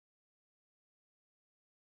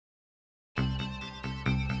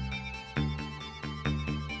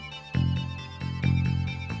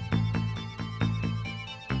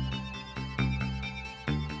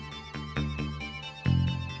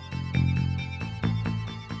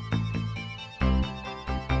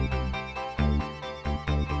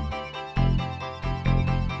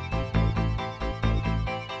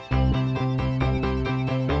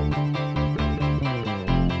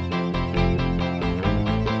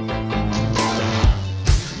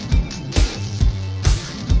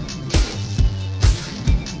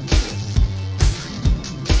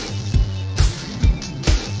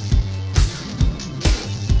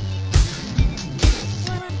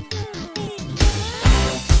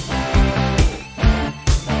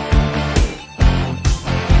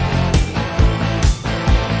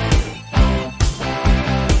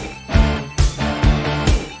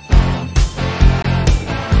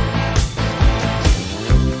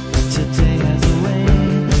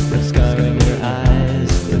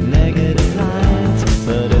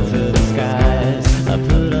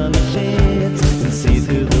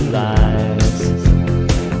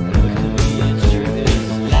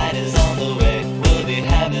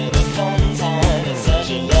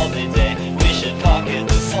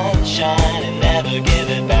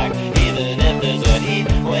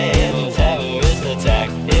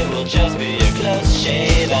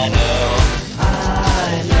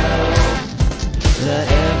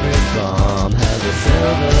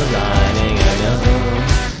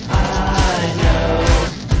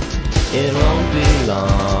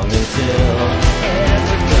along until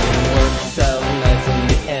everything works out nice in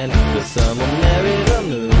the end. The sun will marry the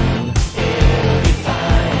moon. It'll be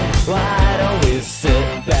fine. Why don't we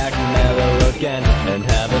sit back, mellow again, and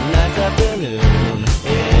have a nice afternoon?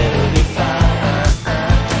 It'll be fine.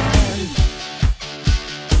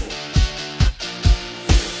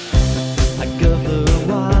 I go for a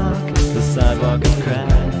walk, the sidewalk is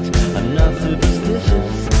cracked. I'm not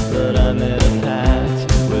superstitious, but I made a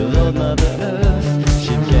pact with old Mother Earth.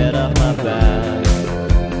 She'd get off my back.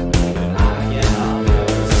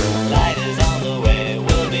 Light is on the way,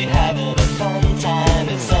 we'll be having a fun time.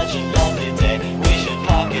 It's such a lovely day, we should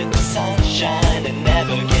pocket the sunshine and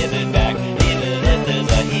never give it back. Even if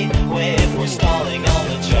there's a heat wave, we're stalling on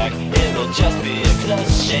the track. It will just be a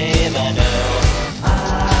close shave, I know.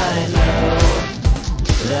 I know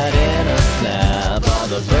that in a snap all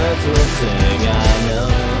the birds will sing. I know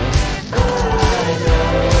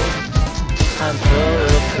I'm full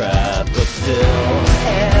of crap, but still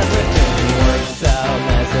everything works out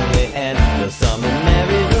nice in the end. The sun will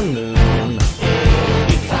marry the moon. It'll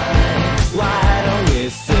be fine. Why don't we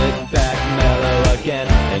sit back, mellow again,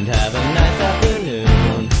 and have a nice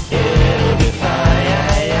afternoon? It'll be fine.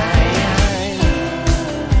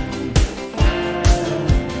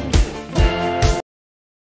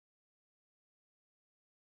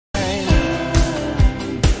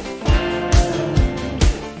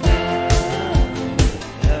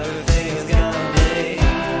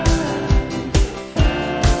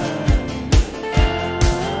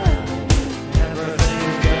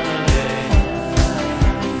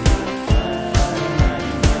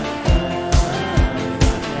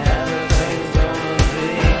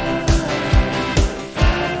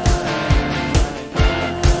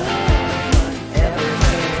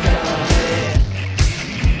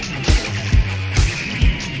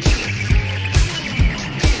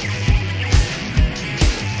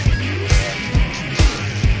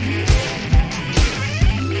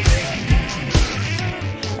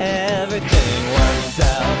 Everything works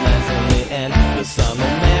out nice in the end. The sun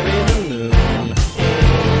will marry the moon.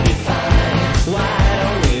 It'll be fine. Why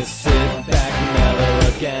don't we sit back, mellow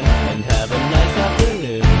again, and have a nice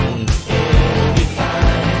afternoon? It'll be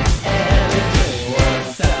fine. Everything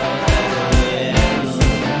works out nice in the end.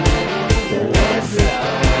 Works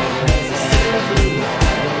out nice in the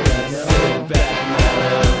end. Sit back,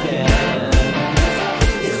 mellow again.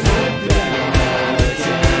 Sit back, mellow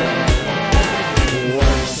again.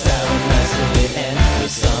 Works out nice in the end. The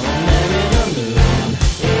sun will marry the moon.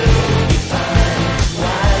 It'll be fine.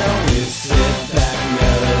 Why don't we sit back,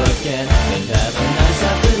 mellow again, and have a nice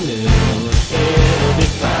afternoon? It'll be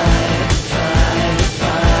fine, fine,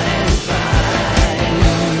 fine, fine.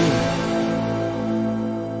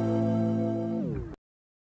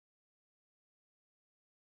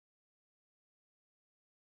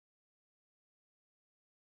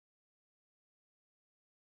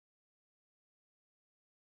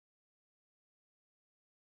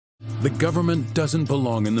 The government doesn't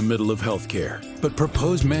belong in the middle of healthcare, but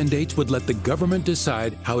proposed mandates would let the government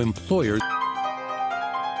decide how employers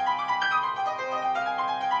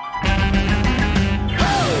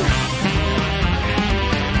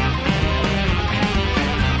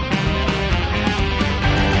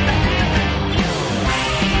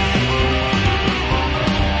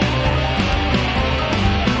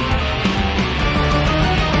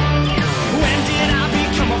When did I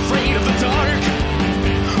become afraid of the dark?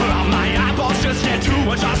 Well, my eyeballs just get too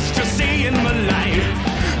much just to see in the light.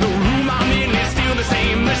 The room I'm in is still the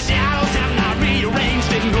same. The shadows have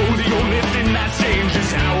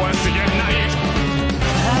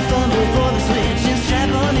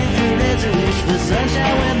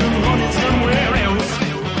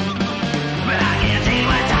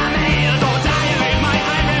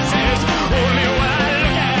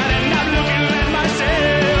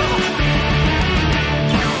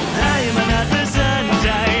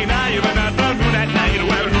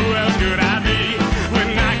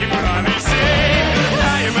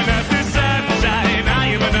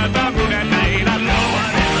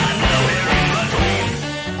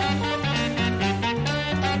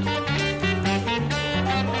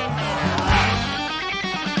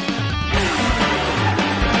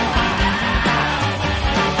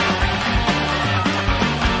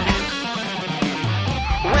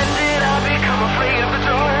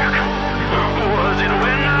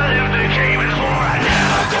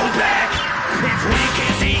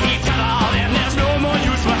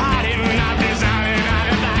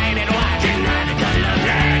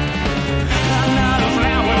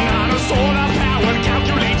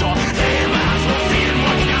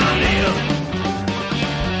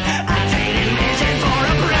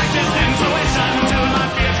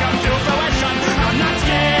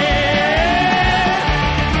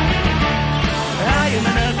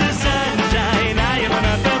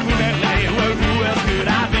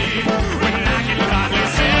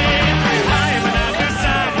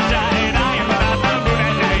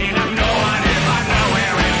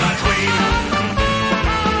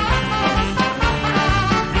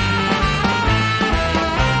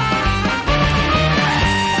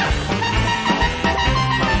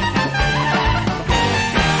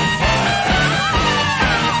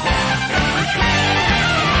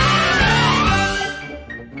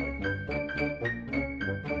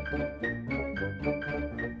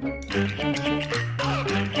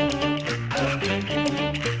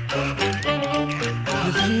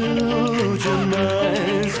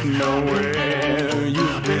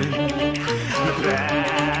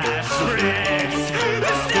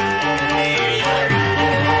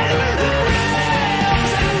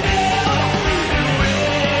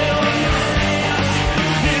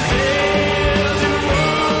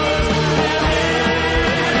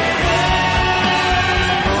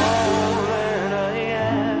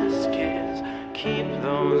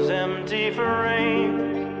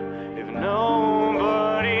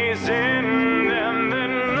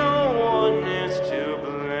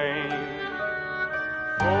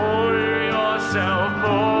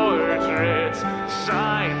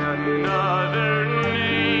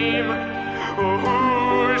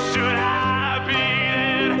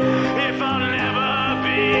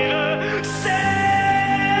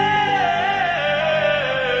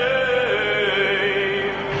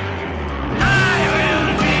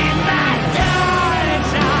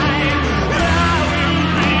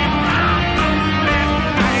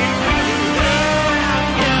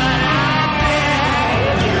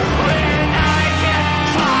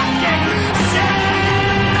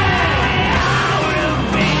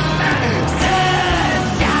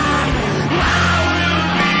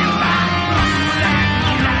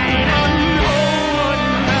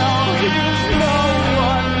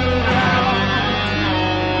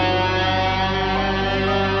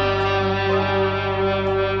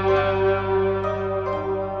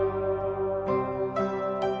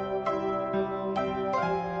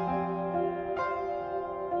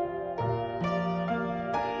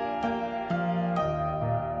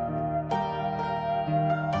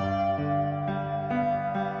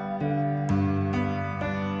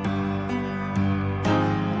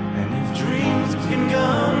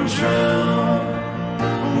true.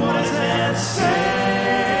 What does that say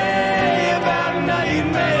about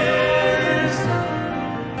nightmares?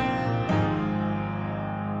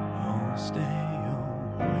 Oh, stay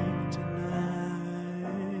awake tonight.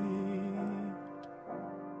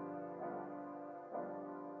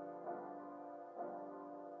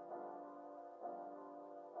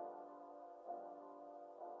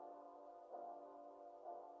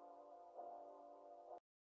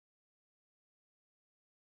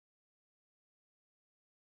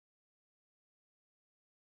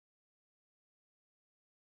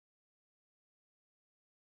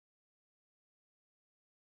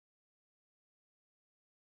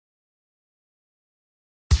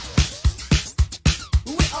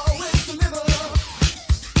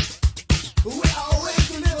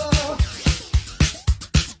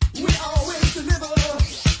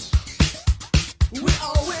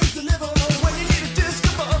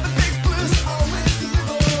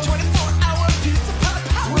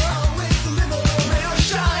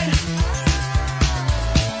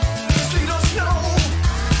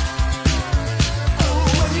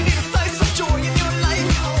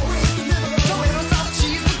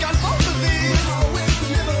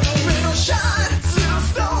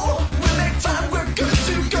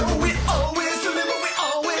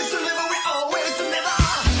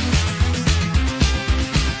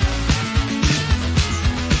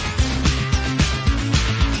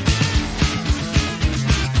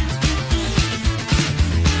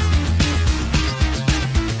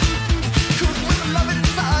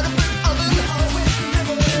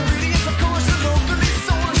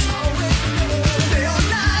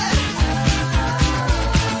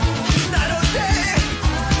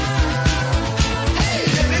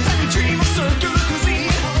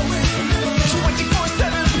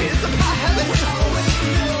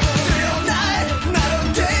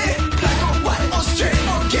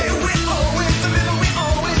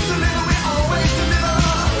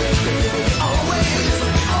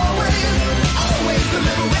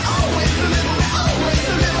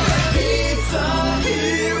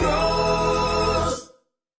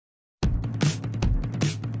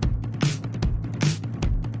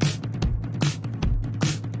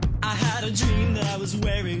 Was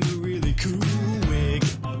wearing a really cool wig.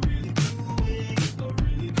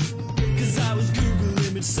 Cause I was Google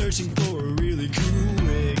image searching for a really cool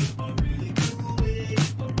wig.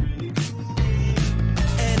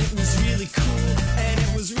 And it was really cool, and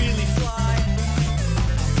it was really fly.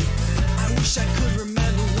 I wish I could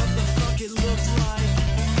remember what the fuck it looked like.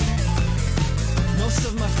 Most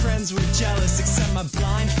of my friends were jealous, except my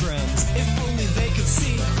blind friends. If only they could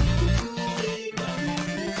see.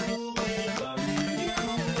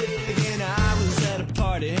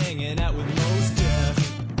 Hanging out with Most Def.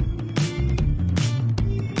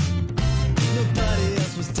 Nobody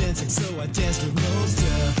else was dancing, so I danced with Most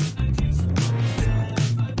Def.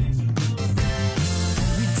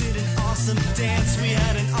 We did an awesome dance, we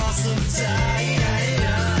had an awesome time.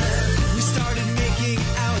 We started making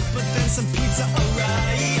out, but then some pizza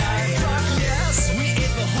arrived. Fuck yes, we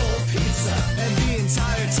ate the whole pizza, and the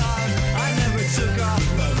entire time I never took off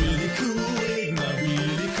my really cool wig, my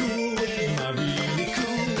really cool wig, my really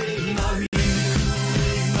cool.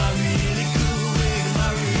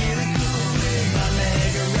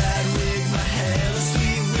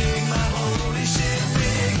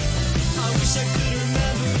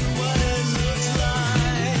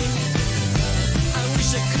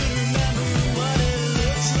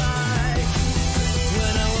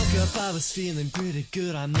 I was feeling pretty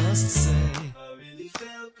good, I must say. I really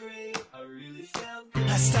felt great, I really felt great.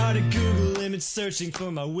 I started Google image searching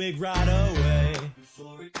for my wig right away.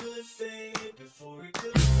 Before it could fade, before it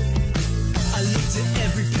could fade. I looked at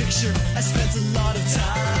every picture, I spent a lot of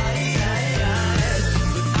time.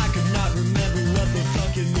 But I could not remember what the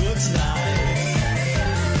fuck it looks like.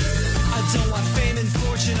 I don't want fame and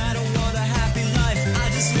fortune, I don't want a happy life. I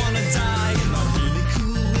just wanna die in my really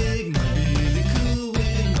cool wig, my really cool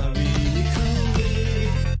wig, my really cool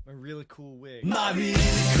wig. My really cool wig. My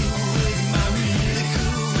really cool wig, my really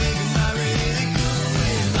cool wig, my really cool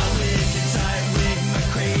wig. My wicked tight wig, my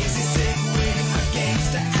crazy sick wig, my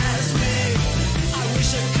gangsta ass wig. I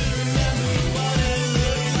wish I could remember what it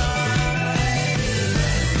looked like.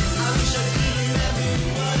 I wish I could remember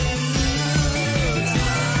what it looked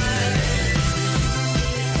like.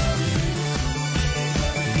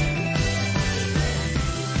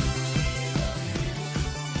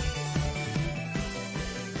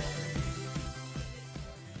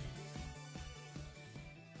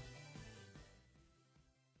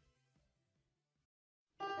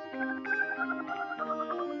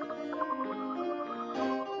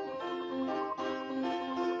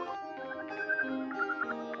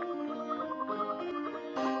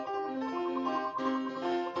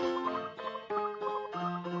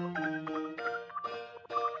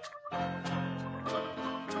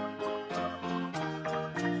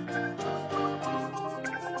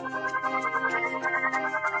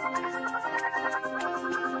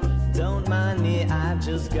 Don't mind me, I've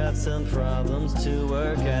just got some problems to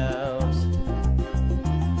work out.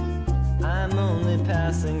 I'm only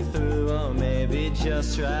passing through, or maybe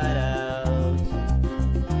just tried out.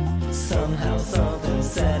 Somehow something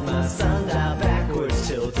set my sundial backwards,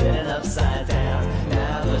 tilted and upside down.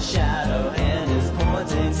 Now the shadow hand is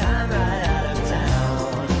pointing time right out of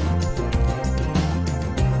town.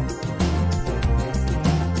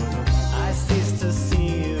 I cease to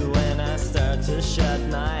see you when I start to shut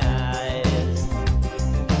my eyes,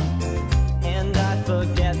 and I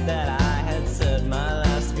forget that I had said my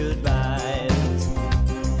last goodbyes.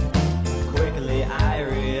 Quickly I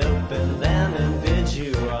reopen them and bid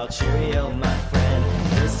you all cheerio, my friend.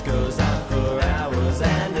 This goes on for hours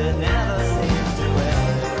and it never seems to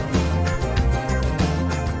end.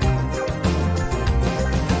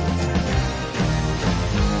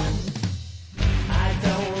 I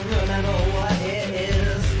don't remember what it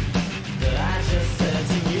is that I just said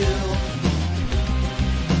to you.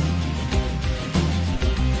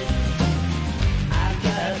 I've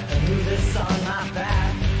got a noose on my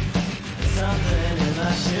back, something in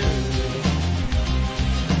my shoe.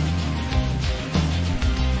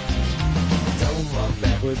 Don't walk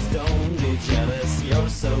backwards, don't be jealous. You're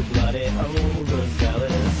so bloody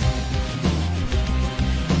overzealous.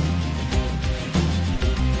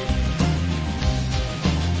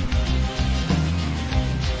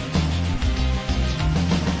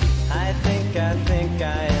 I think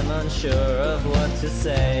I am unsure of what to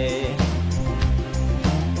say.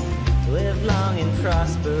 Live long and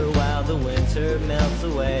prosper while the winter melts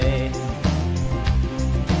away.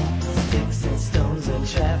 Sticks and stones and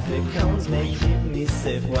traffic cones may keep me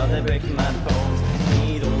safe while they break my bones.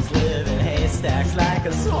 Needles live in haystacks like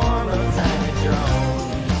a swarm of tiny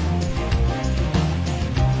drones.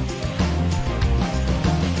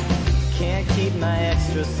 Can't keep my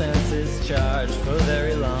extra senses charged for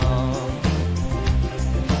very long.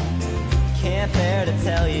 Can't bear to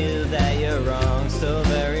tell you that you're wrong, so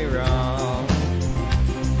very wrong.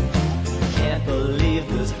 Can't believe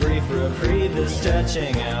this brief reprieve is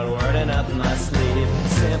stretching outward and up my sleeve.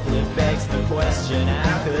 Simply begs the question,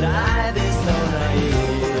 how could I be so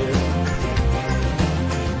naive?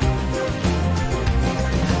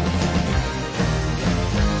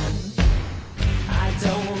 I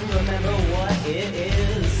don't remember what it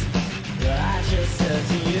is that I just said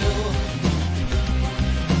to you.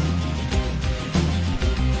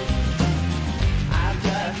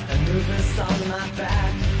 Lupus on my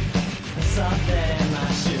back, something in my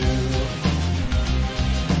shoe.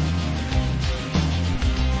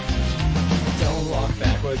 Don't walk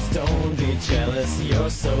backwards, don't be jealous. You're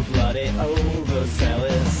so bloody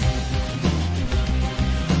overzealous.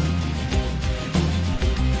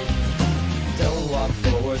 Don't walk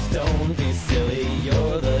forwards, don't be silly.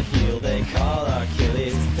 You're the heel they call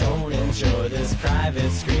Achilles. Don't enjoy this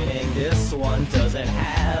private screening. This one doesn't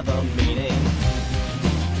have a meaning.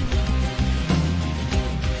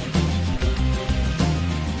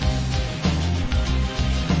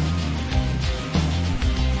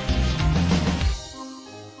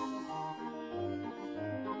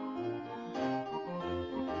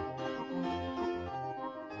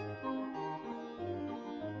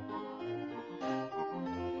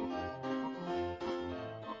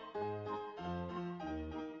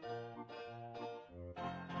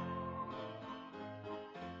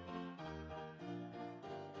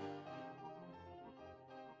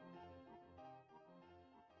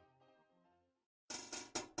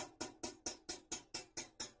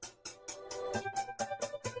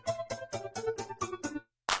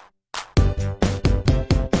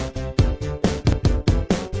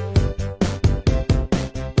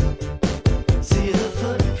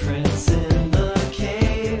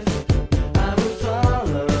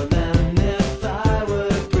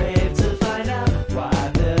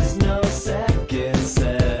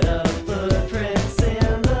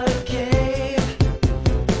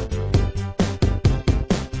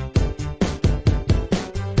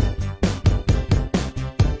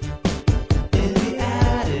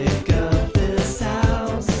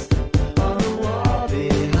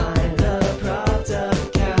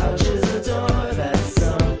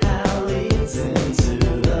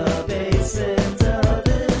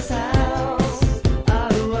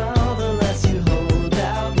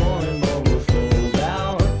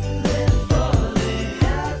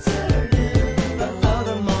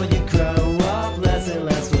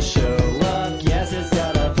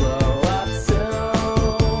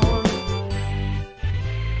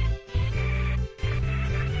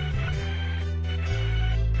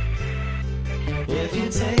 If you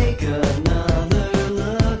take another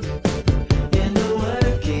look in the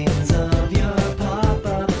workings of your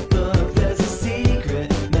pop-up book,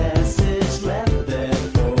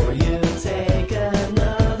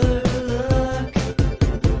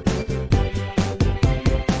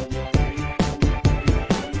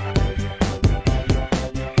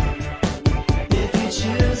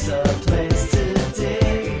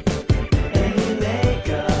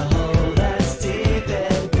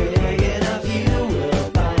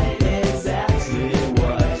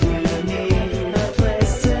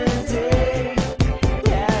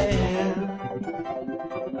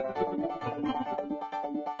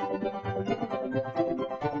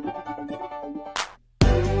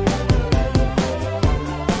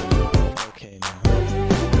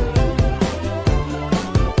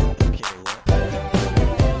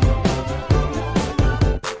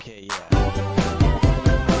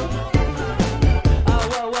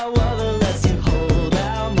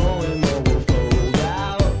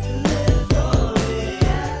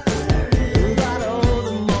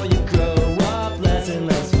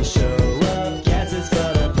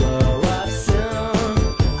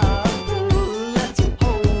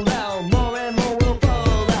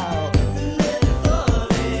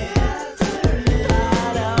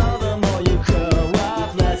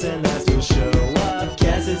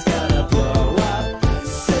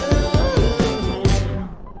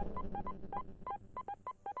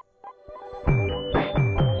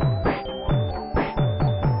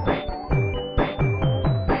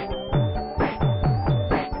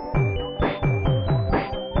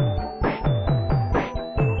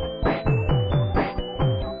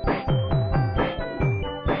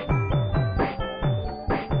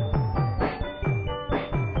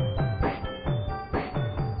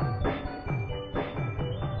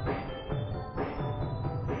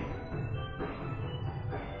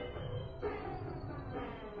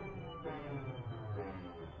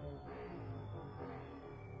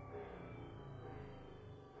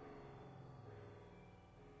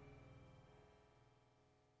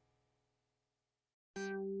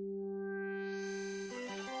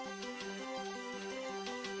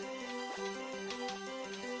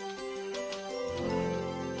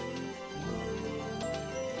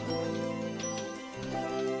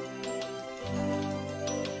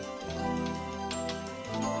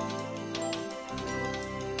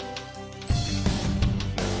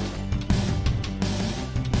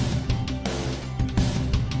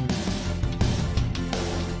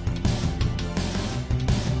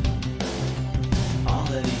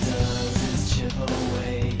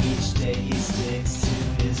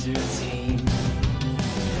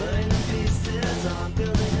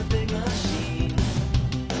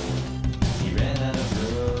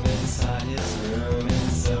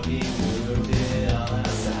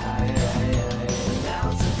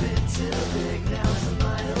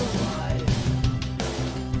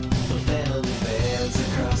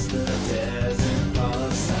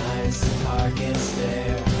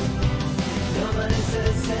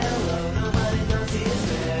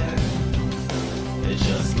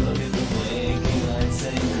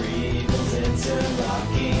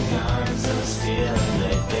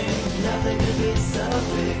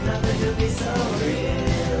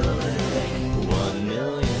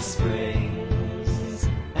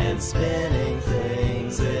 and spinning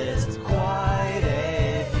things. It's quite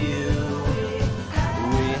a few.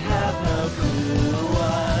 We have no clue.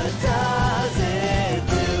 What does it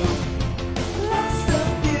do? What's the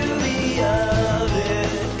beauty of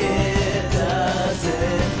it? It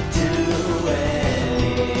doesn't do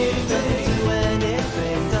anything. Doesn't do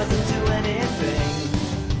anything. Doesn't do anything.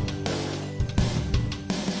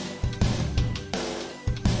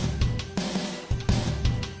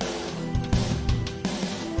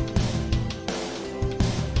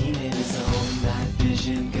 He made his own night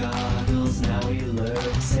vision goggles. Now he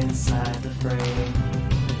lurks inside the frame,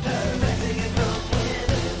 perfecting it from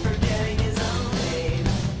within, forgetting his own name.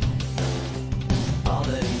 All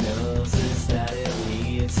that he knows is that it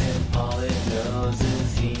needs him. All it knows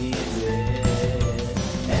is he needs it.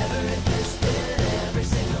 Every piston, every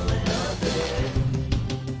single little bit.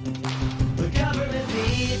 The government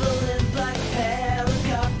people in black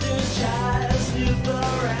helicopters try to snoop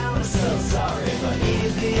around. I'm so sorry, but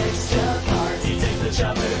he's the extra part. He takes the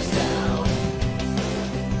choppers down.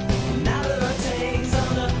 Now there are tanks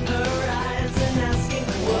on the horizon asking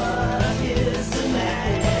what is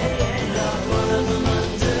demand. Not one of them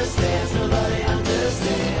understands. Nobody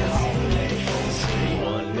understands.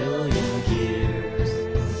 1 million years.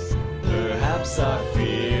 Perhaps our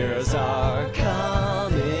fears are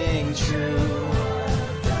coming true.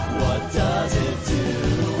 What does it do?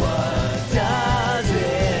 What does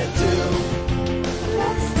it do?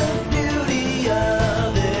 What's the beauty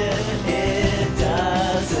of it? It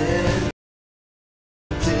doesn't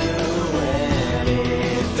do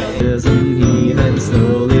anything. Doesn't he then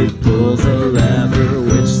slowly pulls a lever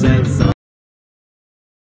which sets off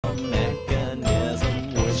a mechanism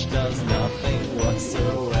which does nothing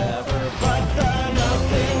whatsoever. But the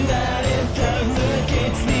nothing that it does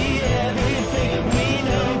against the everything we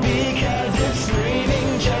know, because it's screaming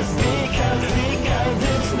just because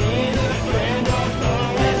it's neither friend or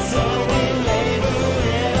foe. And so we label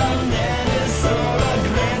it a menace or a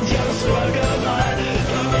grandiose work of art.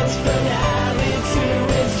 From its finale to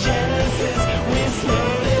its genesis, we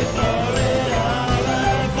slowly fall it all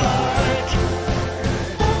apart.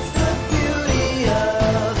 That's the beauty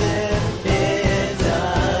of it. It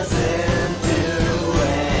doesn't do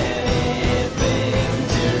anything.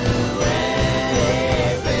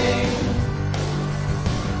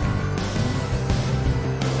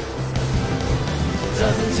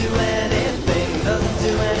 Doesn't do anything. Doesn't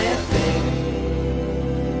do anything.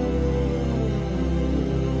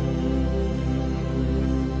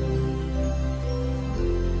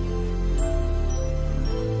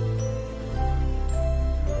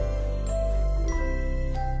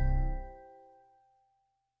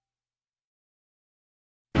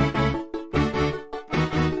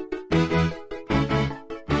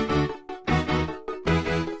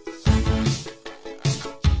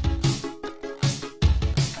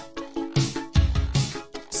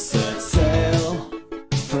 Set sail,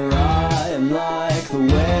 for I am like the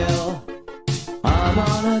whale. I'm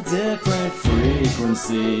on a different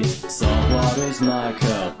frequency. Salt water's my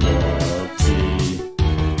cup of tea,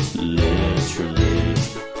 literally.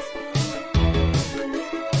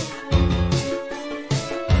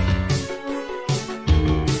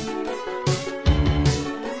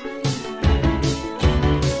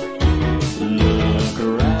 Look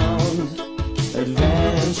around,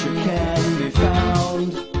 adventure can be found.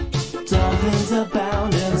 Dolphins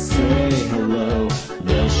abound and say hello.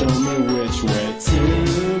 They'll show me which way to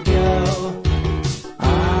go. I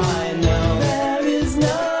know there is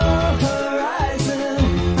no horizon.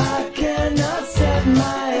 I cannot set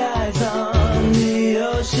my eyes on the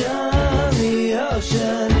ocean, the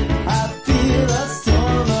ocean. I feel a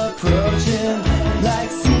storm approaching,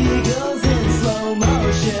 like seagulls in slow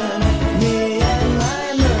motion. Me and my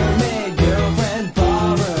mermaid girlfriend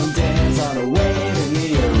ballroom dance on a wave in the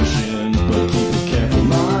ocean. But keep a careful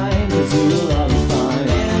mind, 'cause we'll all be fine.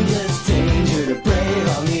 Endless danger to brave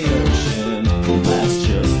on the ocean. That's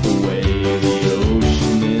just the way the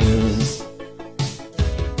ocean is.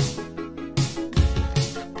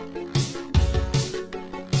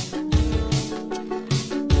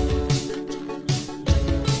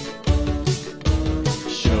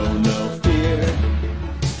 Show no fear,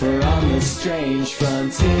 for on this strange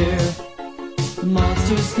frontier,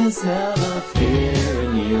 monsters can smell the fear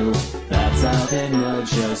in you. That's how they know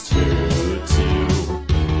just who to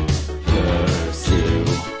pursue.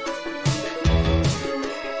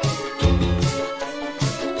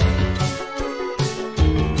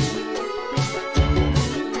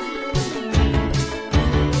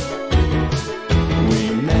 We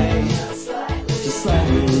may just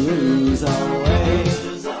slightly lose our way,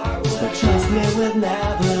 but trust me with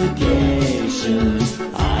navigation,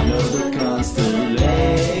 I know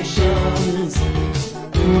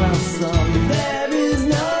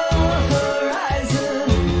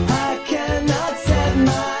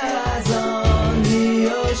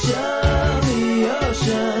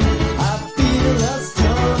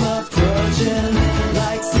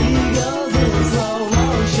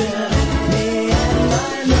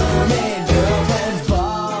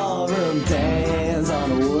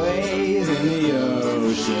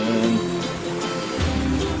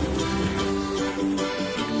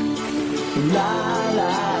La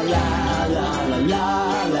la la la la la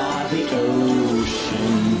la, the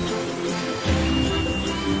ocean.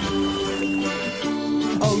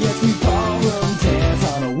 Oh yes, we ballroom dance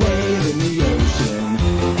on a wave in the ocean,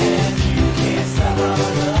 and you can't stop our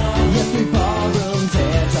love. Yes, we ballroom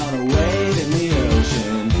dance on a wave in the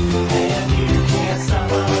ocean, and you can't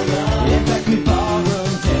stop our love. In fact, we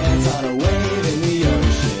ballroom dance on a wave in the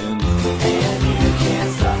ocean, and you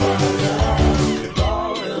can't stop our love.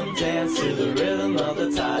 Ballroom dance to the rhythm of the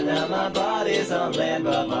tide. Now my body's on land,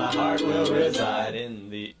 but my heart will reside in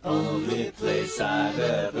the only place I've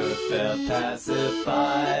ever felt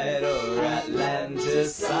pacified or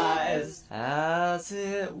Atlanticized. As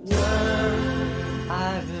it were,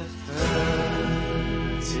 I refer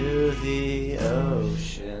to the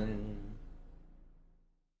ocean.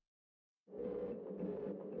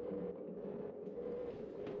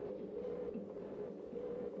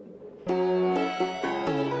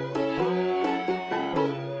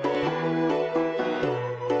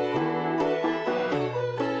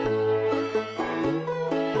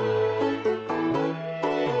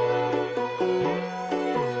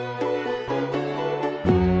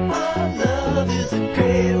 Is a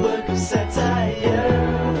great work of satire,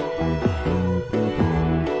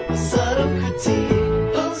 a subtle critique,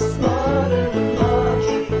 a smarter than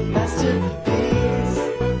marquee masterpiece.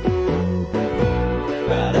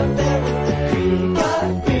 Right up there with the creek,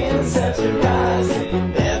 I've been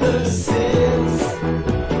satirizing ever since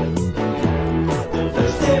the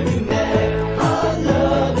first day we met. Our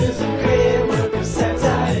love is a great work of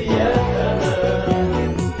satire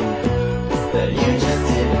that you just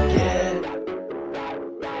didn't get.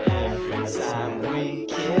 Time we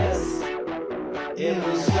kissed, it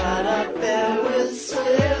was right up there with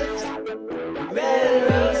Swift, red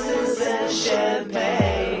roses and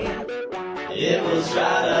champagne. It was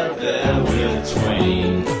right up there with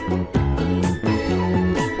Twain.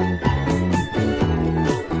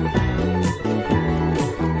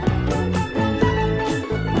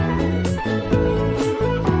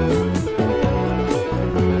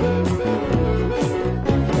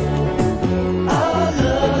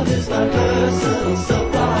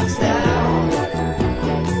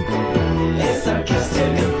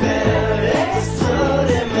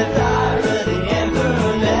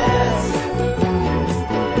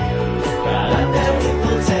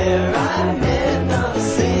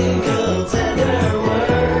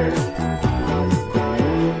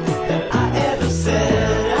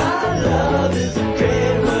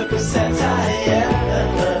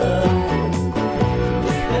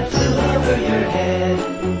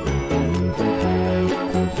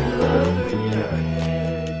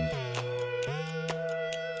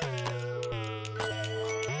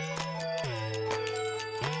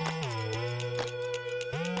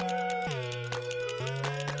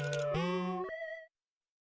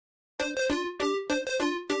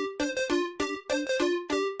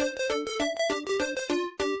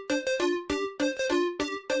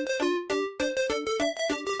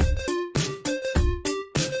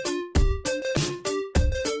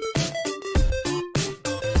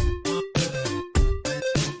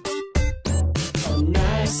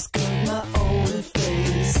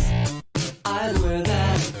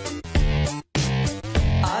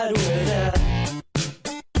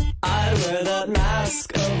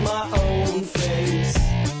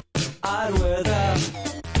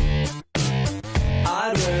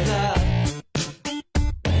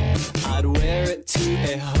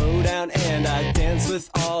 With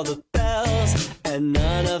all the bells, and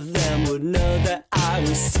none of them would know that I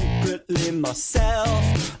was secretly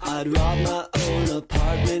myself. I'd rob my own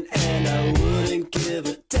apartment and I wouldn't give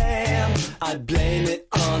a damn. I'd blame it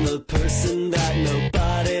on the person that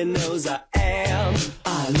nobody knows I am.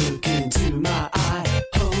 I look into my eye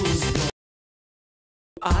holes,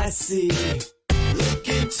 I see. Look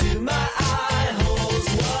into my eye holes,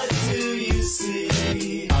 what do you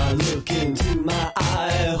see? I look into my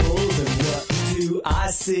eye holes and what do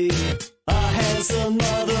I see? A handsome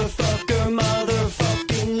motherfucker,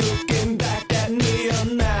 motherfucking looking back at me, a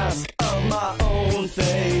mask of my own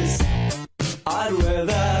face. I'd wear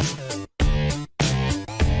that.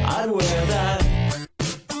 I'd wear that.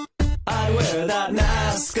 I'd wear that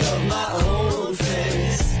mask of my own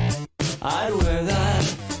face. I'd wear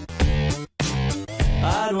that.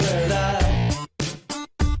 I'd wear that.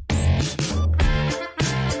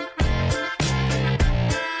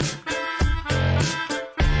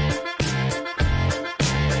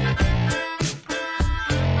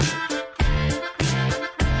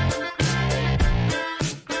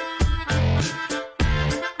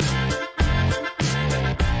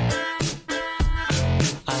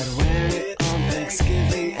 I'd wear it on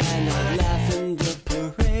Thanksgiving and I'd laugh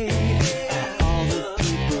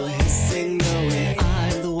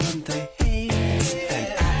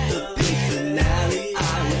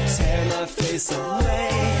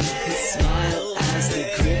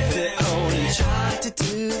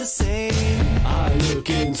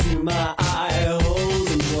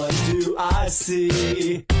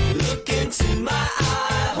see. Look into my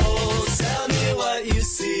eye holes, tell me what you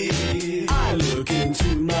see. I look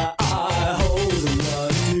into my eye holes, and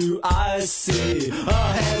what do I see? A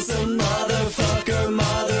handsome motherfucker,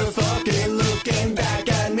 motherfucking looking back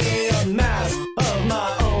at me, a mask of my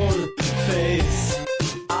own face.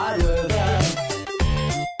 I'd wear that.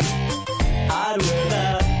 I'd wear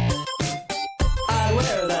that. I'd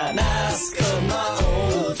wear that mask of my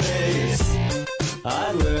own face.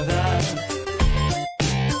 I'd wear that.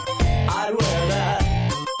 I'd wear that.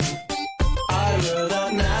 I'd wear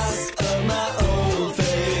that mask of my own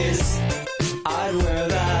face. I'd wear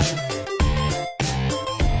that.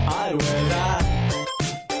 I'd wear that.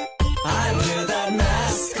 I'd wear that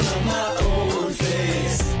mask of my own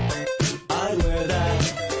face. I'd wear that.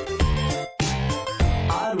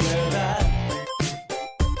 I'd wear that.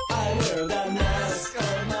 I'd wear that mask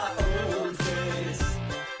of my own face.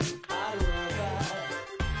 I'd wear that.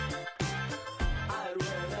 I'd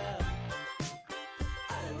wear that.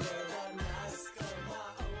 I'd wear that mask of my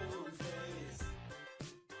own face.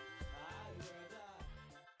 I'd wear that.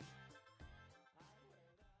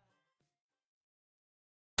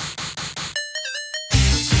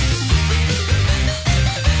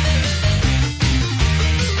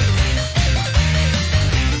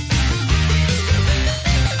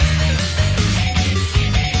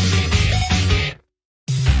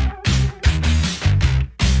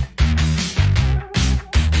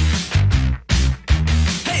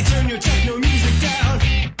 Hey, turn your techno music down.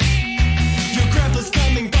 Your grandpa's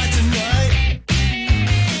coming by tonight.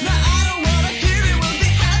 Now I don't wanna hear it. We'll be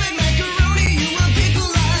having macaroni. You will be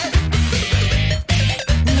polite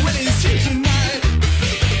when he's here tonight.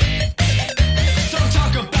 Don't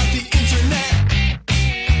talk about the internet.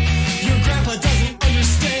 Your grandpa doesn't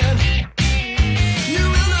understand. You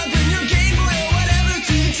will not bring your Game Boy or whatever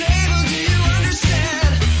to the table. Do you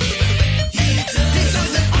understand? He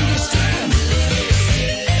doesn't understand.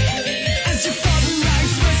 As your father I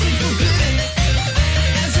expressly forbid it.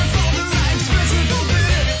 As your father I expressly forbid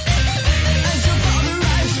it. As your father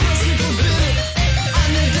I expressly forbid it.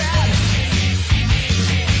 I'm your dad.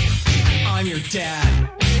 I'm your dad.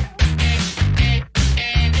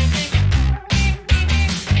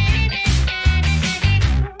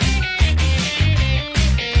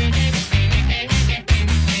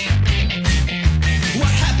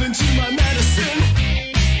 What happened to my medicine?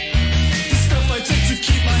 The stuff I took to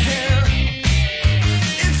keep my hair.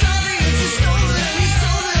 It's obvious you stole it and you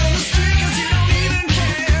sold it on the street 'cause you don't even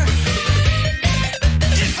care.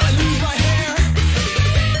 If I lose my hair,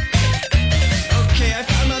 okay, I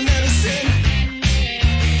found my medicine.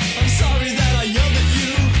 I'm sorry that I yelled at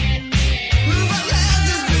you. But let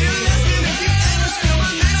this be a lesson. If you ever steal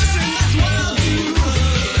my medicine, that's what I'll do.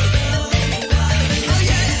 Oh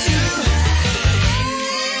yeah, you.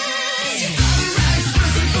 As your father I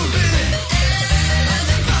expressly forbid it. As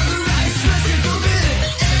your father I expressly forbid it.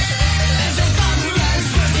 As your father I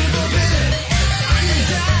expressly forbid it. I'm your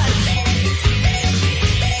dad.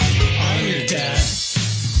 I'm your dad.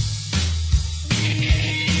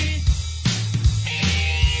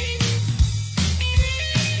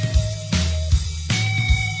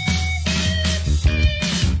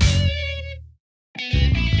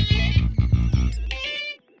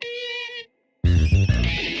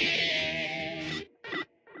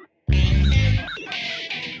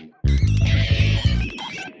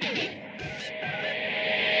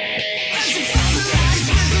 As your father I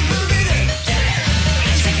expressly forbid it.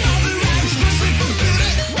 As your father I expressly forbid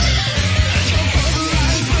it. As your father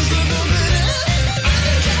I expressly forbid it. I'm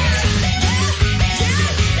your dad. Yeah.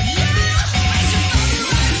 As your father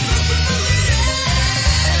I expressly forbid it.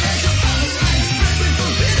 As your father I expressly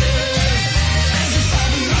forbid it. As your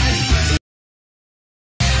father I expressly.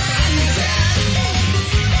 I'm your dad.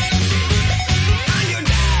 I'm your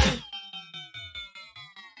dad.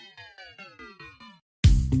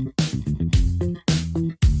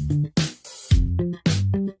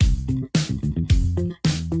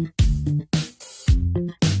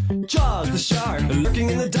 Jaws the shark, lurking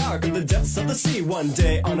in the dark of the depths of the sea. One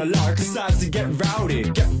day on a lark, decides to get rowdy,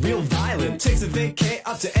 get real violent. Takes a vacay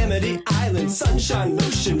up to Amity Island. Sunshine,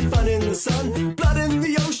 lotion, fun in the sun, blood in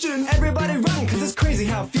the ocean. Everybody run, 'cause it's crazy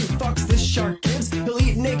how few fucks this shark gives. He'll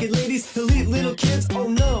eat naked ladies, he'll eat little kids. Oh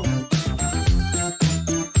no.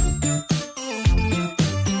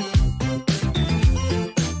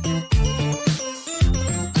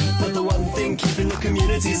 But the one thing keeping the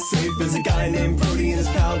community safe is a guy named Brody and his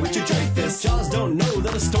pal Richard Dreyfuss. Jaws don't know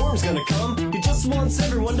that a storm's gonna come. He just wants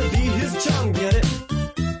everyone to be his chum. Get it?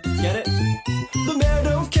 Get it? The mayor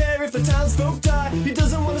don't care if the townsfolk die. He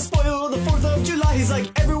doesn't want to spoil the 4th of July. He's like,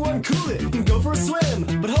 everyone cool it and go for a swim.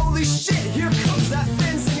 But holy shit, here comes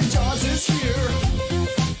is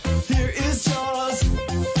here. Here is Jaws.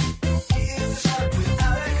 He is a shark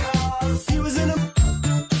without a cause. He was in a...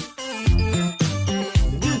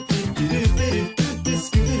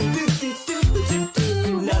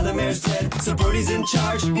 Now the mayor's dead, so Brody's in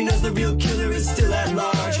charge. He knows the real killer is still at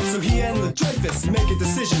large. So he and the Dreyfus make a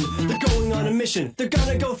decision. They're going on a mission. They're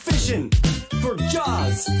gonna go fishing for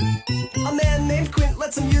Jaws. A man named Quint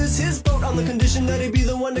lets him use his boat on the condition that he'd be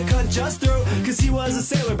the one to cut Jaws' throat, cause he was a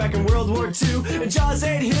sailor back in World War II, and Jaws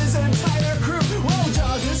ate his entire crew. Whoa,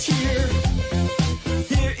 Jaws is here.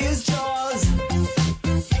 Here is Jaws.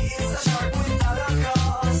 He is a shark without a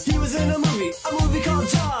cause. He was in a movie called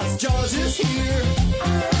Jaws. Jaws is here.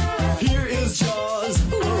 Here is Jaws.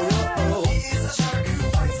 He is a shark who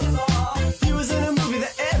fights the law. He was in a movie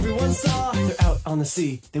that everyone saw. They're out on the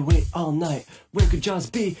sea. They wait all night. Where could Jaws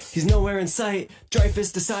be? He's nowhere in sight.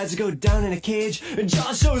 Dreyfus decides to go down in a cage, and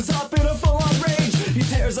Jaws shows up in a full-on rage. He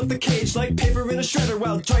tears up the cage like paper in a shredder,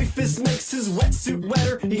 while Dreyfus makes his wetsuit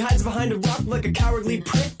wetter. He hides behind a rock like a cowardly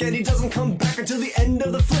prick, and he doesn't come back until the end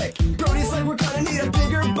of the flick. Brody's like, we're gonna need a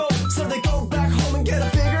bigger boat, so they go back home and get a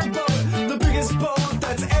bigger boat. The biggest boat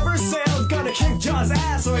that's ever sailed, gonna kick Jaws'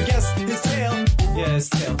 ass, or I guess his tail. Yeah, his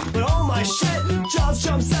tail. But oh my shit, Jaws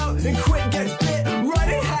jumps out and Quint gets bit right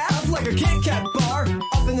in half like a Kit Kat bar.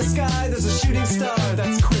 Up in the sky, there's a shooting star.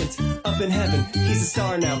 That's Quint. Up in heaven, he's a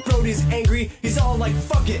star now. Brody's angry, he's all like,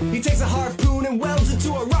 fuck it. He takes a harpoon and welds it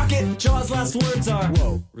to a rocket. Jaws' last words are,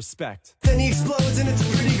 whoa, respect. Then he explodes and it's a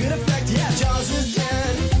pretty good effect. Yeah, Jaws is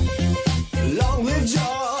dead. Long live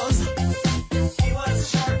Jaws. He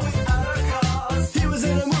was a shark without a cause. He was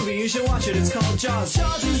in a movie, you should watch it, it's called Jaws.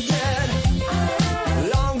 Jaws is dead.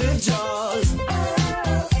 Long live Jaws. He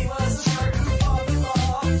was a shark who fought the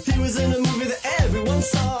law. He was in a movie that everyone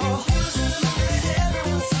saw.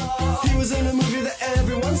 He was in a movie that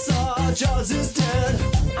everyone saw. Jaws is dead.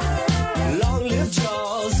 Long live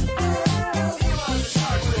Jaws. He was a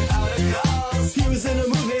shark without a cause. He was in a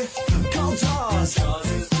movie called Jaws.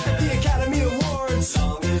 Jaws is dead. At the Academy Awards.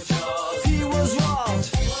 Long live Jaws. He was robbed.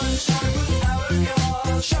 He was a shark without a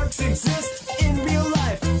cause. Sharks exist in real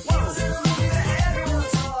life.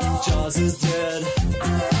 Jaws is dead.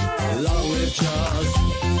 Long live Jaws.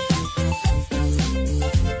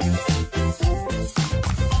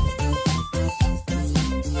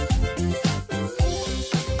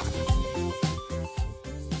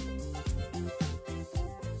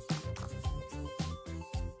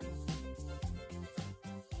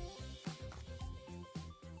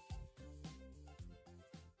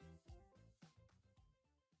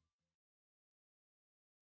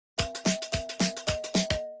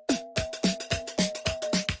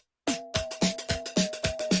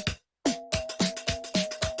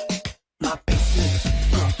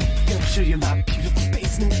 Show you my beautiful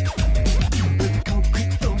basement. With the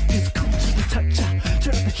concrete floor, it's cool to the touch.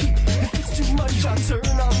 Turn up the heat if it's too much. I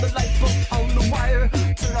turn on the light bulb on the wire.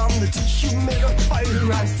 Turn on the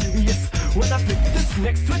dehumidifier. I'm serious when I flick this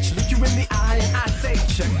next switch. Look you in the eye and I say,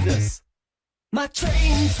 check this. My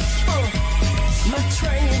trains, my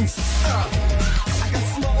trains. I got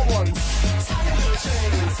small ones, tiny little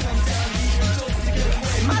trains. Come down here just to get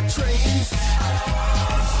away. My trains,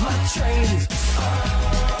 my trains.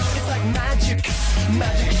 It's like magic,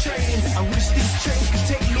 magic trains. I wish these trains could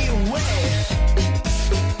take me away.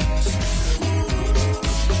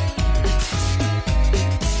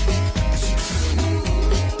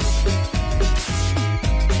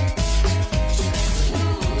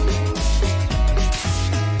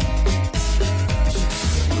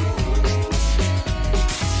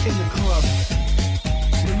 In the club,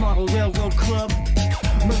 the Model Railroad Club,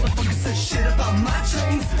 motherfucker said shit about my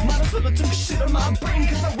trains. Motherfucker took shit on my brain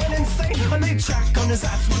cause I went insane. I laid track on his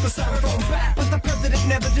ass with a styrofoam bat, but the president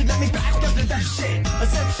never did let me back after that shit. I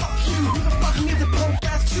said fuck you, who the fuck needs a punk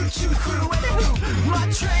ass choo-choo crew? Anywho, my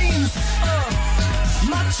trains,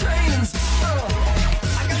 my trains,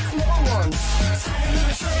 I got small ones, tiny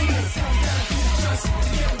little trains. Come down here just to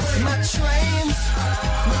get away. My trains,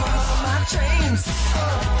 my trains,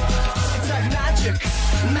 it's like magic,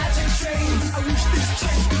 magic trains. I wish these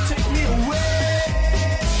trains could take me away.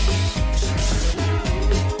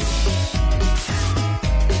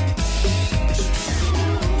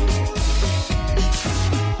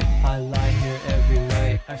 I lie here every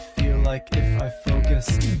night. I feel like if I focus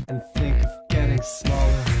and think of getting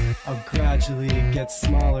smaller, I'll gradually get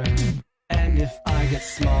smaller. And if I get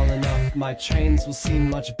small enough, my trains will seem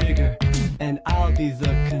much bigger, and I'll be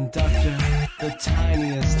the conductor, the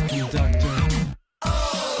tiniest conductor.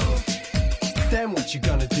 Oh! Then what you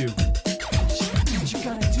gonna do? What you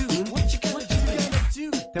gonna do? What you gonna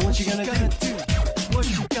do? Then what you gonna do?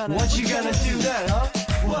 What you gonna do then, huh?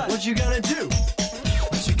 What you gonna do?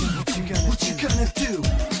 What you gonna do?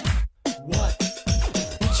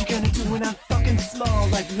 What you gonna do when I'm fucking small,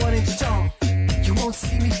 like 1 inch tall? You won't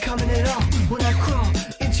see me coming at all when I crawl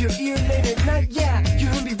into your ear late at night. Yeah, you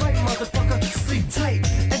heard me right, motherfucker. Sleep tight,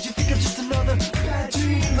 and you think I'm just another bad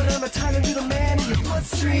dream, but I'm a tiny little man in your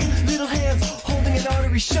bloodstream. Little hands holding an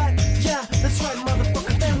artery shut. Yeah, that's right,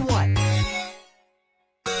 motherfucker. Then what?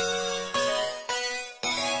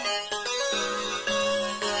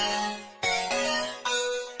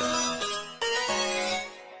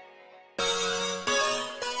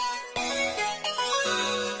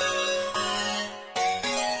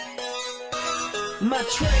 My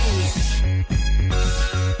trains.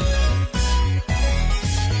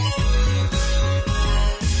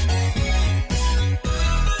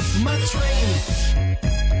 My trains.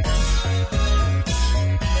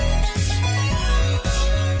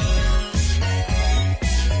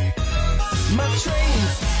 My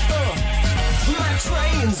trains. My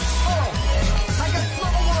trains. I got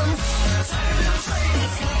slower ones. Tiny little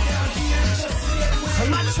trains coming down here just to get away.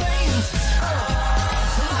 My trains.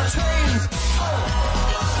 My trains.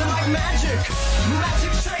 They're like magic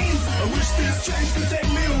trains. I wish these trains could take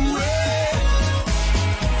me away.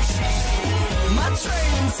 My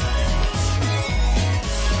trains.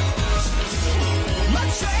 My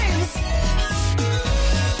trains.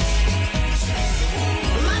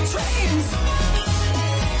 My trains.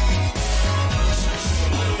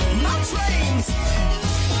 My trains.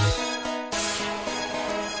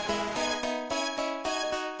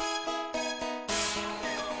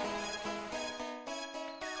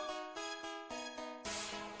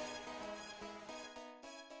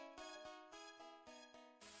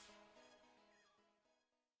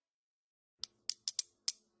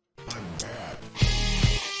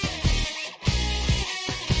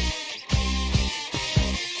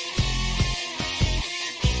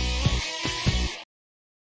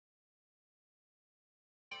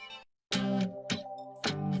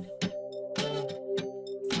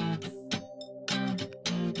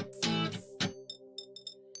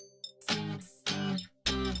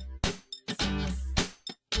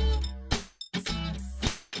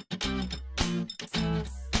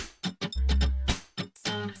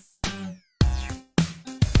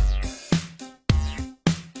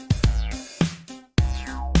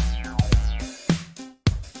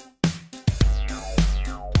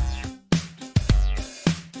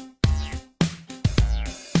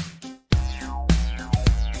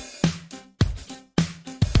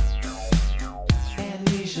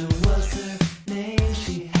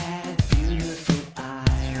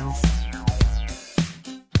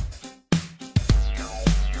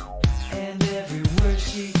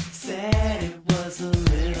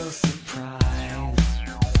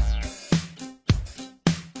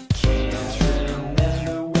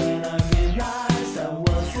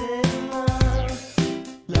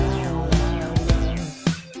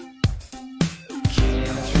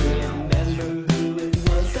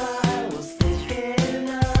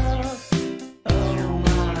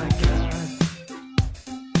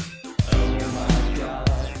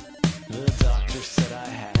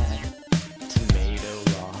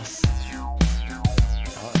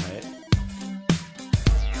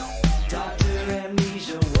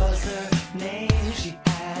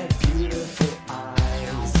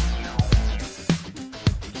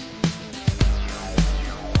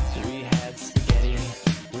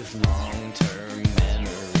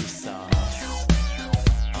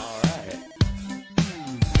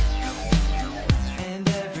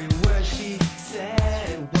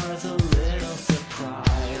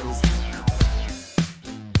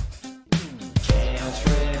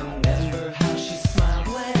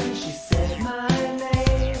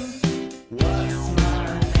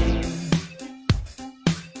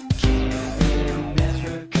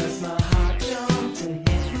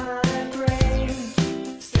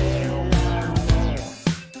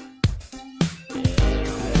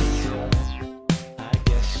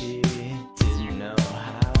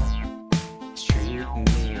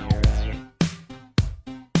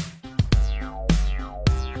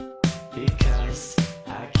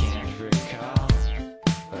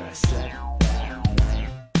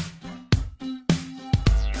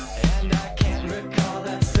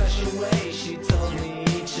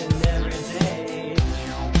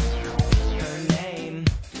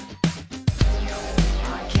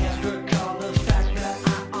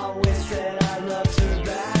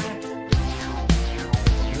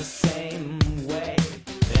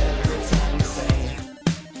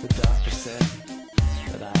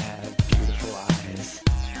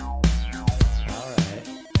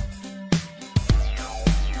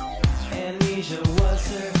 Georgia was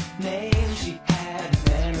her name. She had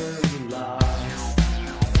memory loss.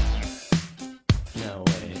 No,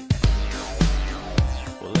 wait.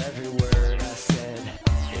 Well, every word I said,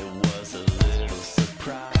 it was a little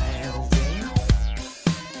surprising.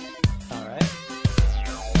 Alright.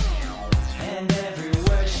 And every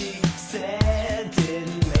word she said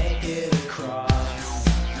didn't make it across.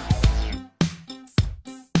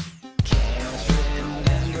 Can't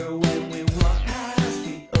remember when we walked past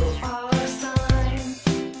the OR sign.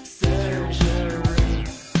 Surgery.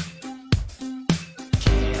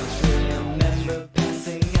 Can't remember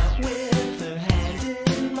passing out with her hand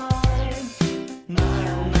in mine.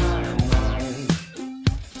 Mine.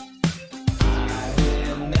 I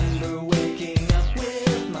remember waking up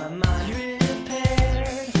with my mind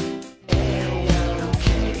repaired.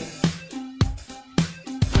 A-okay.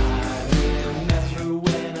 I remember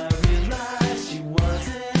when I realized she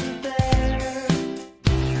wasn't there.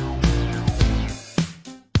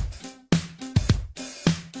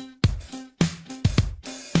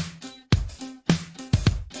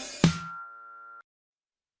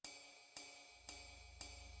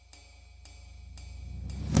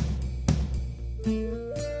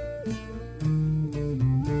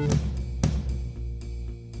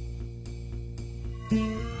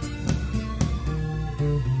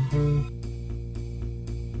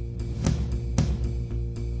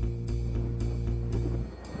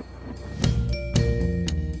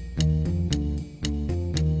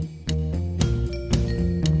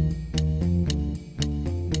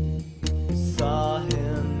 Saw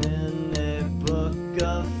him in a book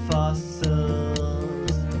of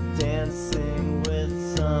fossils, dancing with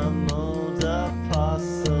some old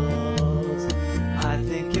apostles. I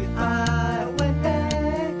think if I went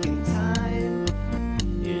back in time,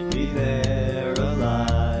 you'd be there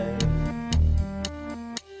alive.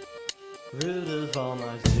 Root of all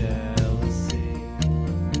my jealousy.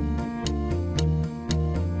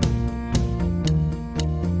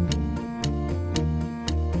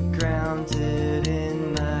 Grounded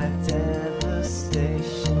in my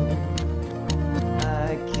devastation,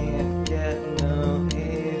 I can't get no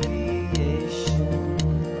aviation.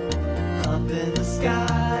 Up in the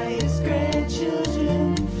sky as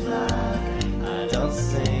grandchildren fly, I don't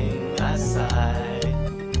sing, I sigh.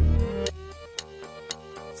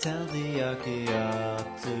 Tell the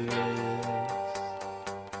Archaeopteryx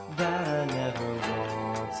that I never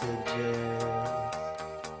wanted this.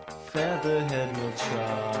 Featherhead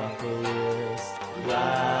metropolis,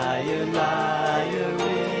 liar, liar,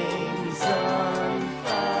 rings on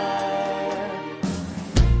fire.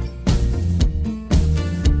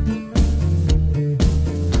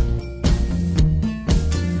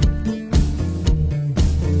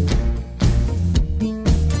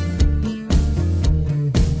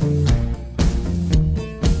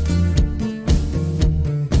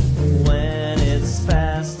 When it's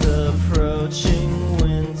fast approaching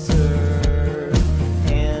winter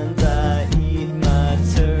and I eat my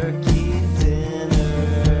turkey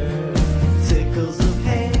dinner, tickles of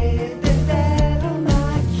hay that battle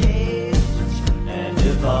my cage and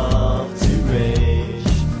evolve to rage.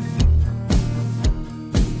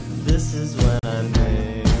 This is when I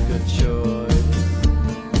make a choice.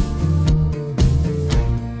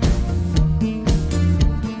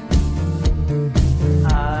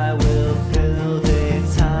 I will build a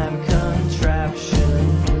time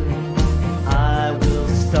contraption. I will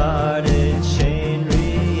start a chain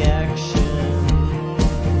reaction.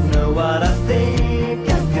 Know what I think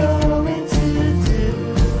I'm going to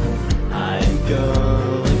do? I'm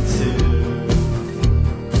going to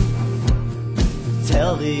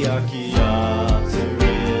tell the Archaeopteryx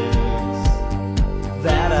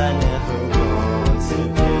that I never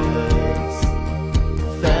wanted this.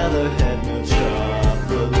 Featherhead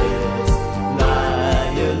metropolis,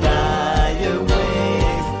 liar, liar,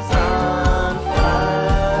 wings on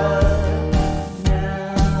fire.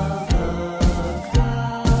 Now the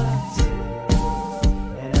clock ticks,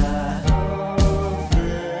 and I hope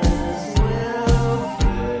this will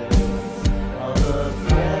fix all the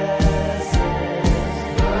present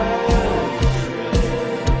virtues.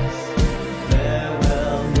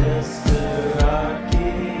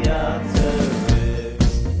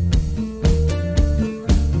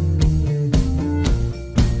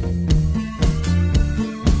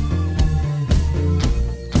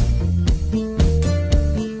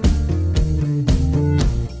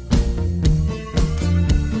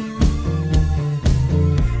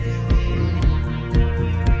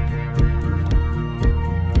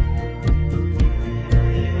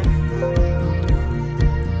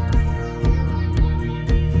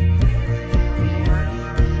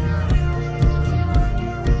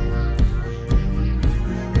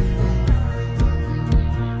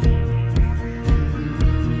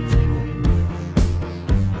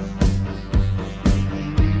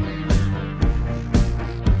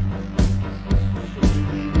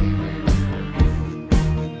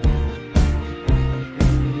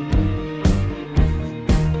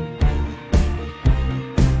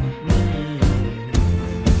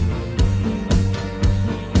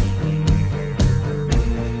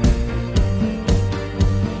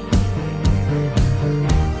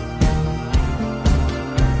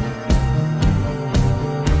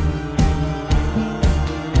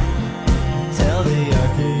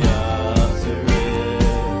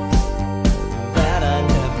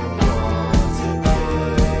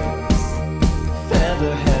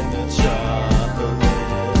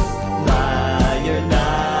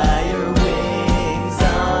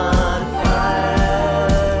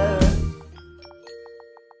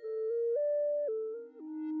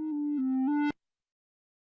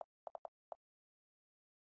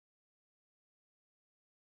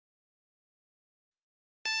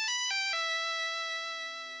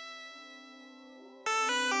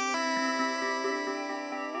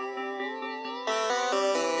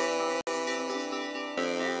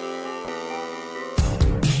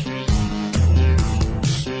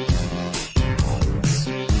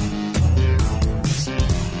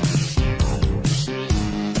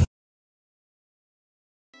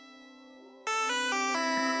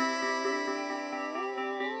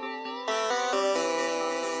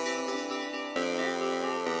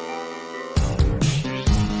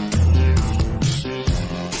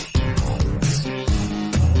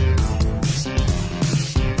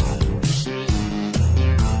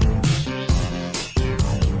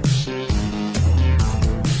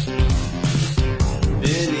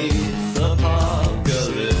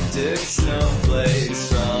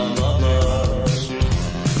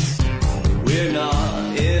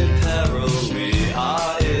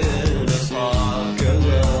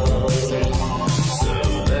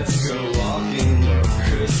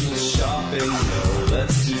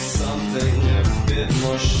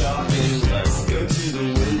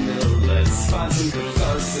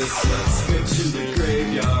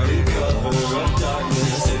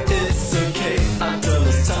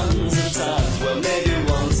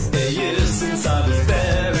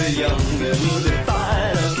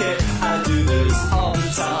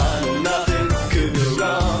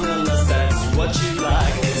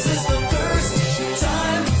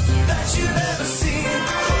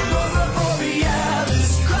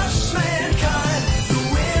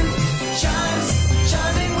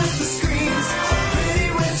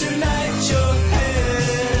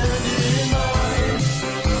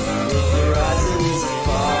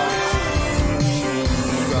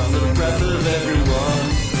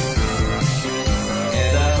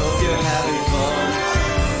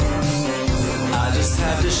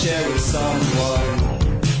 someone.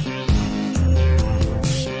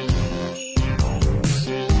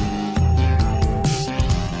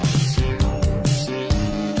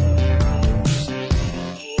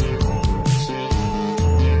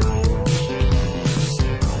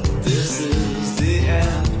 This is the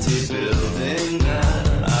empty building that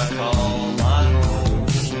I call my home.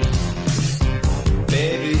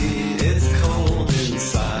 Baby, it's cold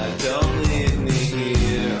inside, don't leave me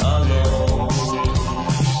here alone.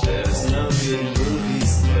 There's no good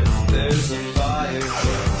movies, but there's a fire,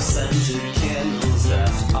 scented candles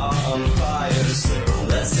that are on fire. So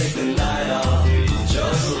let's take the night off, be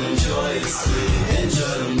joyful and joyously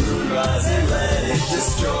enjoy the moonrise and let it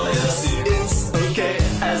destroy us. It's okay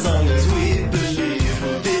as long as we believe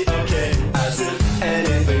we'll be okay, as if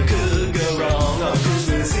anything could go wrong on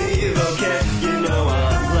Christmas Eve. Okay, you know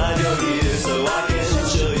I'm glad you're here, so I can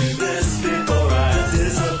show you this before I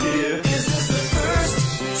disappear. Is this the first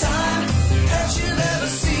time that you've ever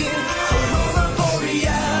seen aurora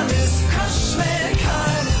borealis crush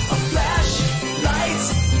mankind? A flashlight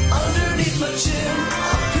underneath my chin, a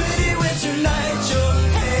pretty winter night, your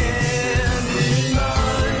hand in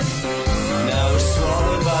mine. Now we're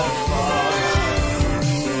swallowed by the fog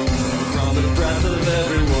from the breath of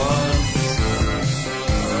everyone.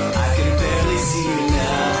 I can barely see you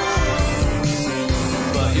now,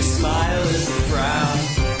 but your smile is a frown.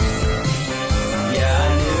 Yeah, I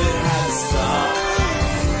knew it had to stop,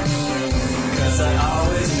 'cause I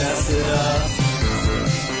always mess it up.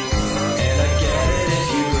 And I get it if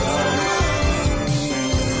you run,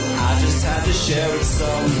 I just had to share with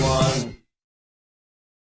someone.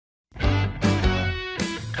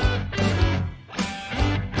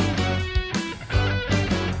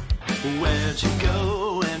 Where'd you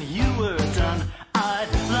go when you were done? I'd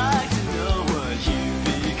like to know what you've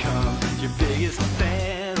become. Your biggest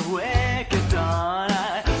fan, wake at dawn. I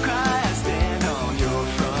cry, I stand on your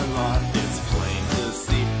front lawn. It's plain to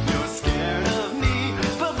see you're scared of me,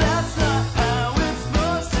 but that's not how it's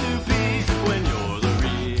supposed to be. When you're the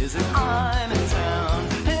reason I'm in town,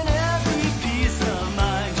 and every piece of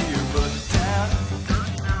mind you put down. Don't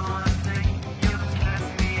you know one thing? You cast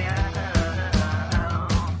me out.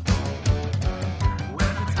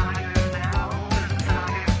 Where's the tiger now? Where's the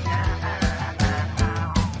tiger now?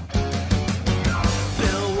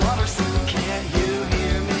 Bill Watterson, can't you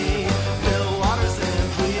hear me? Bill Watterson,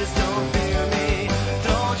 please don't fear me.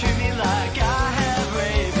 Don't treat me like I have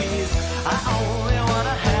rabies. I only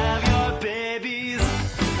wanna have your babies.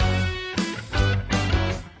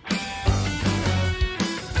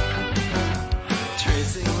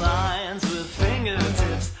 Tracing lines with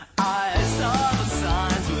fingertips, I saw the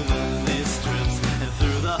signs within these strips, and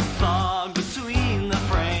through the fog between the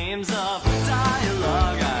frames of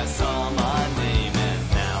dialogue, I saw my name, and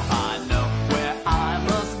now I know where I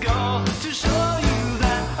must go to show you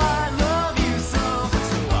that I love you so.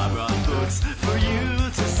 So I brought books for you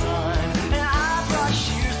to sign, and I brought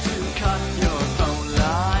shears to cut your phone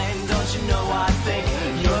line. Don't you know I think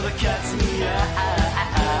you're the cat's meow?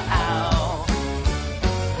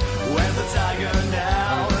 Where's the tiger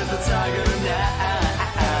now? Where's the tiger now?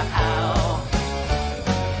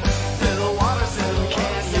 Bill Watterson,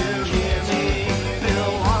 can't you hear me?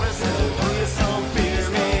 Bill Watterson, please don't fear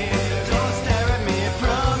me. Don't stare at me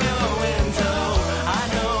from your window. I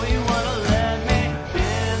know you wanna let me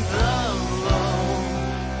in though.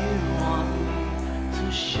 You want me to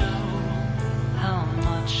show how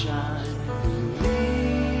much I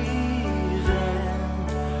believe in,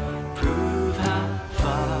 prove how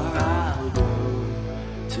far I'll go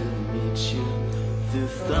to meet you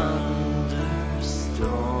through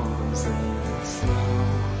thunderstorms and snow.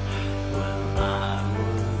 Well, I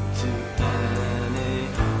would do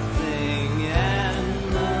anything, and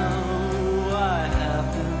now I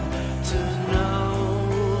happen to know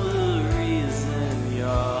the reason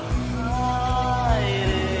you're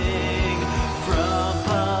hiding from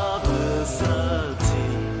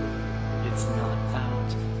publicity. It's not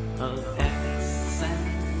out of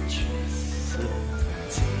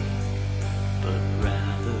eccentricity, but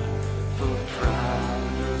rather for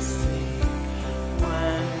privacy.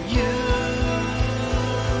 When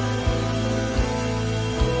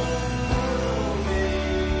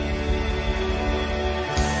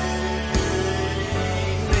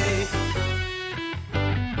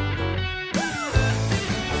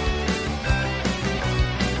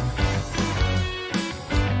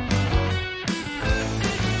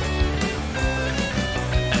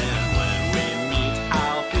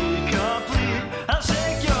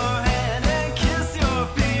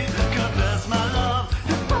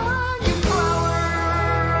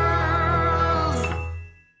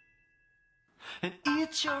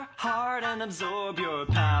heart and absorb your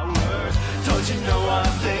powers. Don't you know I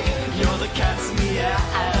think you're the cat's meow?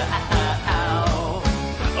 Oh,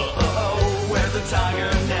 oh, oh, where's the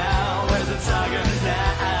tiger now? Where's the tiger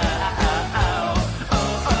now?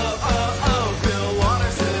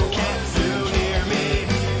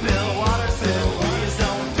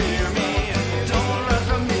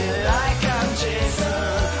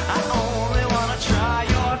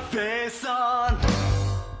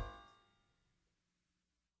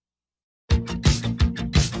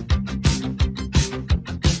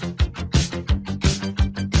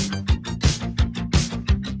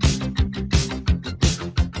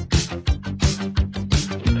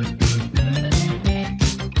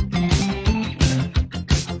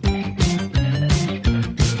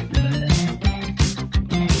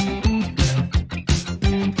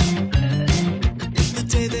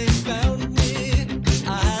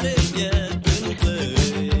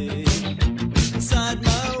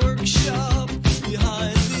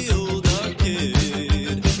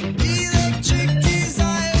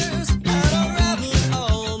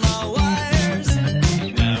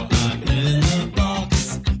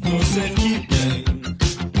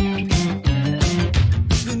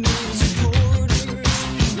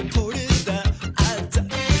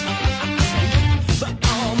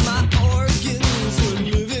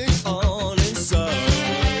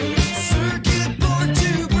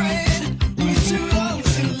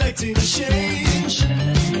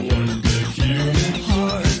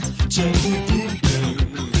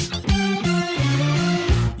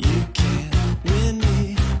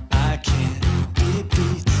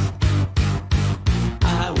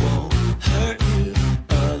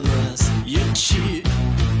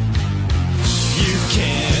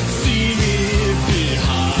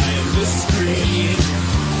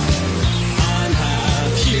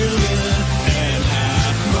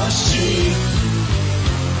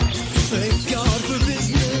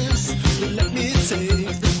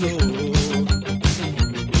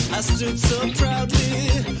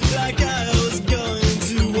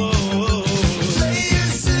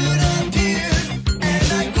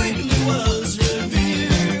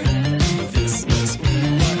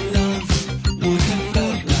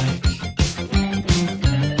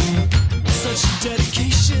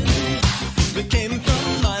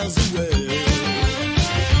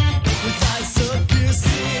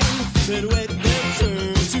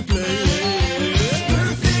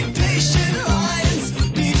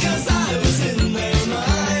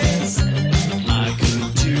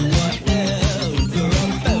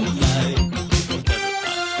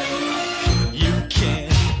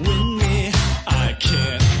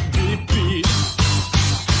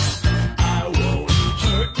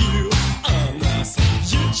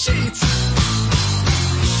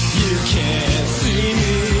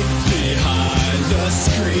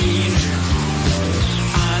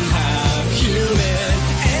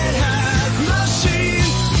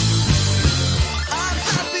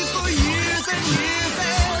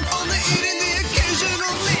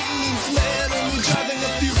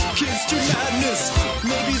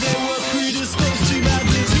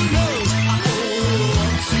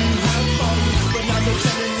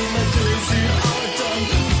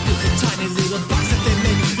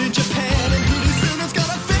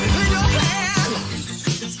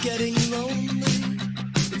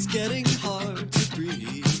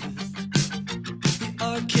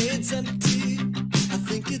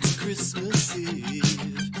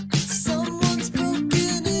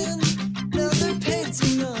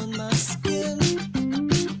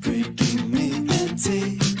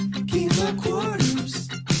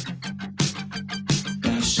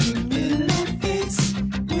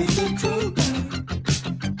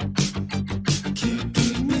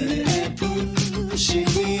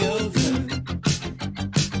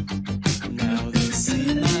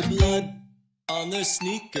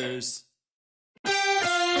 Sneakers. You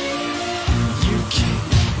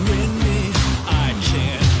can't win me, I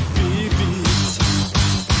can't be beat.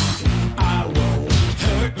 I won't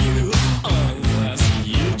hurt you unless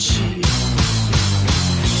you cheat.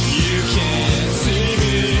 You can't see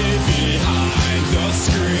me behind the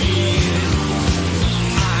screen.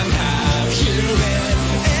 I'm half human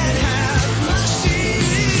and half machine.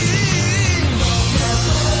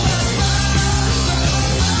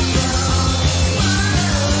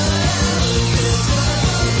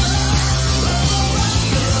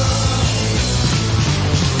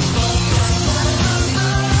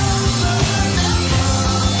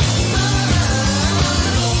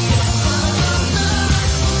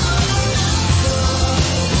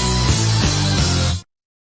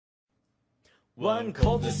 One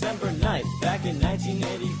cold December night back in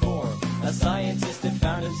 1984, A scientist had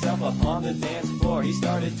found himself upon the dance floor. He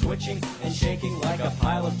started twitching and shaking like a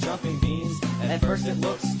pile of jumping beans. And at first it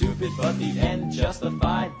looked stupid, but the end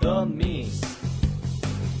justified the means.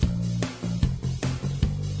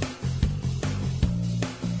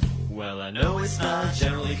 Well, I know it's not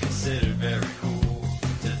generally considered very cool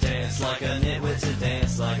to dance like a nitwit, to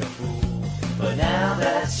dance like a fool. But now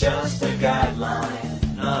that's just a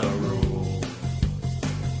guideline, not a rule.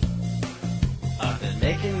 I've been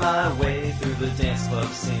making my way through the dance club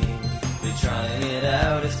scene. Been trying it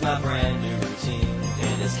out, it's my brand new routine.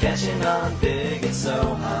 It is catching on big, it's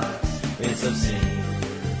so hot, it's obscene.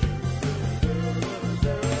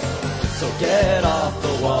 So get off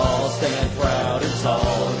the wall, stand proud and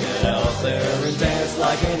tall. Get out there and dance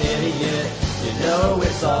like an idiot. You know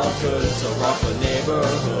it's all good, so rock the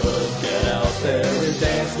neighborhood. Get out there and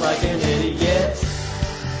dance like an idiot.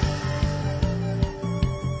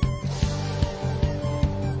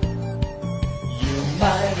 You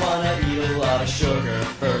might wanna eat a lot of sugar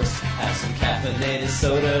first. Have some caffeinated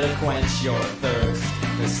soda to quench your thirst.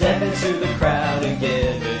 Then step into the crowd and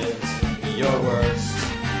give it your worst.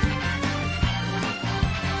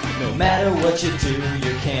 No matter what you do,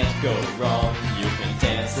 you can't go wrong. You can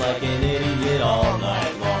dance like an idiot all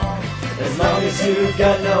night long. As long as you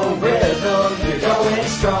got no rhythm, you're going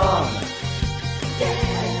strong.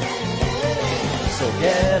 So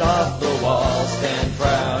get off the wall, stand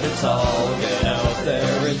proud and tall. Get out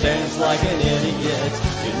there and dance like an idiot.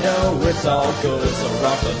 You know it's all good, so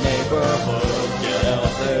rock the neighborhood. Get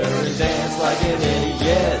out there and dance like an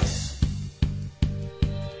idiot.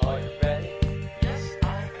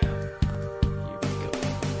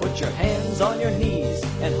 Put your hands on your knees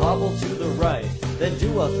and hobble to the right. Then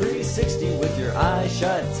do a 360 with your eyes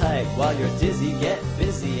shut tight. While you're dizzy, get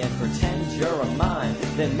busy and pretend you're a mime.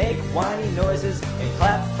 Then make whiny noises and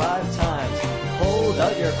clap 5 times. Hold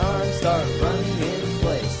out your arms, start running in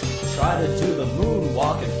place. Try to do the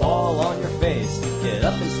moonwalk and fall on your face. Get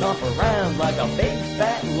up and stomp around like a big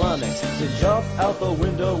fat lummox. Then jump out the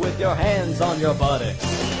window with your hands on your buttocks.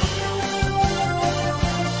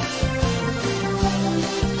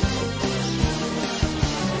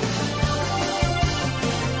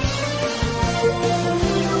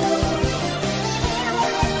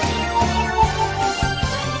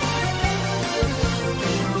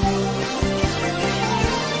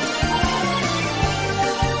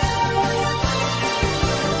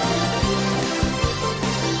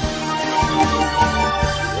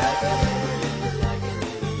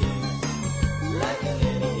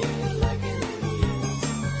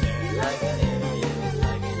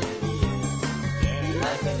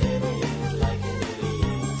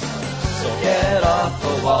 Get off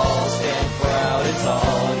the wall, stand proud and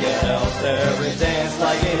tall. Get out there and dance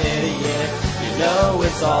like an idiot. You know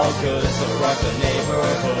it's all good, so rock the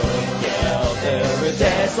neighborhood. Get out there and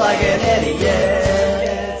dance like an idiot.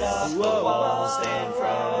 Get off the wall, stand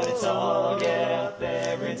proud and tall. Get out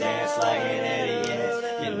there and dance like an idiot.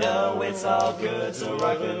 You know it's all good, so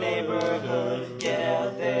rock the neighborhood. Get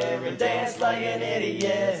out there and dance like an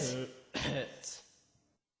idiot.